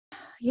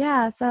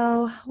Yeah,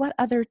 so what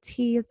other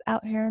tea is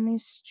out here in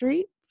these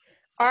streets?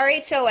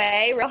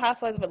 RHOA, Real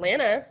Housewives of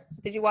Atlanta.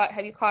 Did you watch?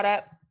 Have you caught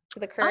up to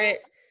the current?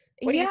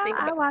 What do you Yeah, think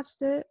I about?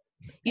 watched it.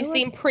 You It was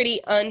seem pretty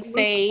lukewarm.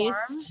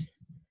 unfazed.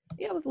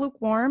 Yeah, it was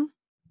lukewarm.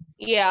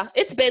 Yeah,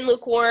 it's been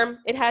lukewarm.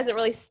 It hasn't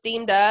really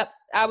steamed up.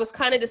 I was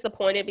kind of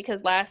disappointed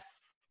because last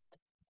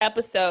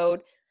episode,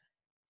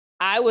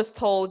 I was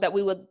told that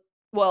we would,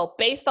 well,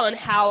 based on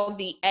how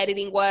the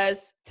editing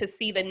was to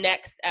see the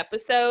next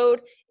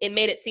episode, it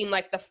made it seem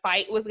like the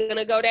fight was going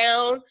to go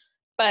down.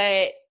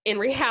 But in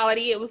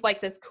reality, it was like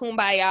this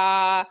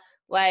kumbaya,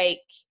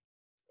 like,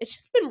 it's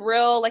just been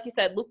real, like you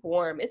said,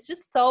 lukewarm. It's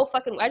just so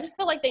fucking, I just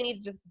feel like they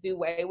need to just do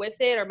away with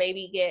it, or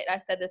maybe get, I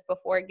said this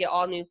before, get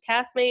all new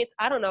castmates.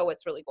 I don't know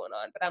what's really going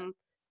on, but I'm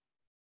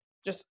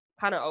just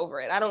kind of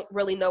over it. I don't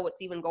really know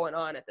what's even going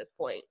on at this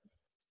point.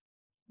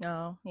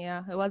 No,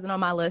 yeah, it wasn't on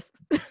my list.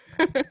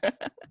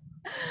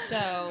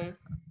 So,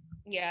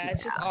 yeah,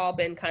 it's just all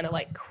been kind of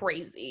like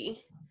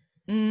crazy.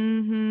 I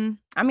mean,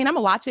 I'm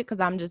gonna watch it because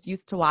I'm just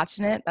used to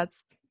watching it.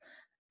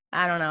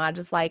 I don't know. I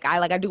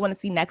do want to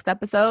see next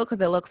episode because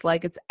it looks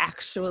like it's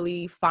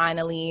actually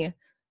finally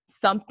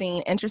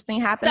something interesting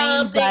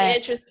happening.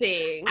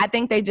 Interesting. I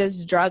think they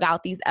just drug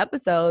out these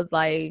episodes.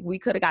 Like, we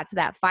could have got to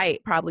that fight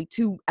probably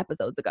 2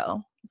 episodes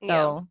ago.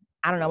 So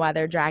I don't know why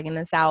they're dragging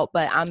this out,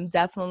 but I'm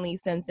definitely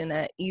sensing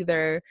that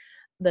either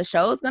the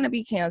show is going to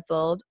be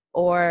canceled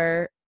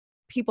or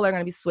people are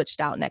going to be switched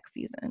out next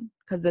season.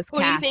 Because this Who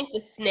do you think the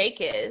snake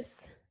is?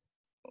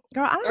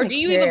 Girl, I don't or do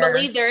you even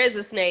believe there is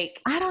a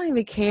snake? I don't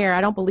even care.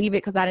 I don't believe it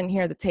because I didn't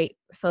hear the tape.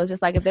 So it's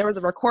just like, if there was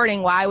a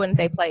recording, why wouldn't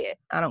they play it?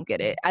 I don't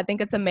get it. I think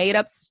it's a made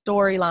up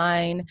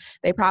storyline.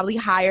 They probably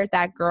hired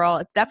that girl.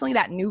 It's definitely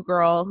that new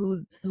girl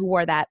who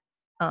wore that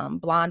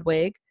blonde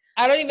wig.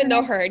 I don't even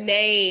know her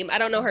name. I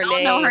don't know her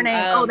name. Know her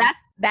name. That's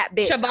that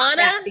bitch.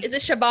 Shabana? Is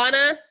it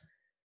Shabana?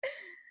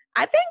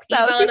 I think so.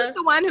 Ivana? She was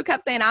the one who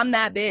kept saying, "I'm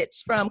that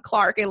bitch from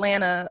Clark,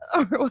 Atlanta,"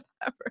 or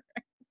whatever.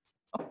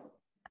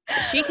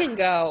 She can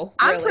go.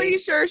 Really. I'm pretty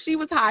sure she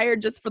was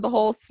hired just for the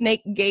whole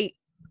SNAKEGATE.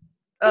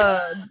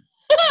 The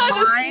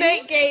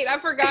SNAKEGATE. I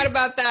forgot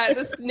about that.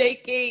 The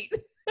SNAKEGATE.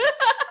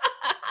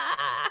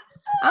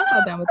 I'm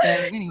so done with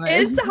that. Anyway,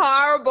 it's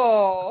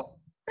horrible.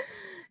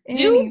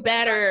 Do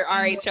better,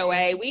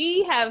 RHOA.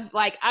 We have,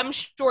 like, I'm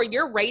sure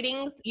your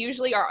ratings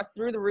usually are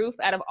through the roof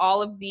out of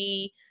all of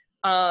the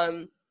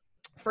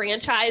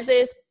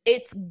franchises.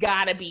 It's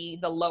gotta be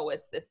the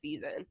lowest this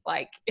season.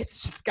 Like,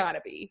 it's just gotta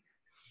be.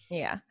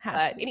 Yeah.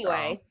 But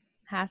anyway.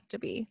 Have to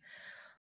be.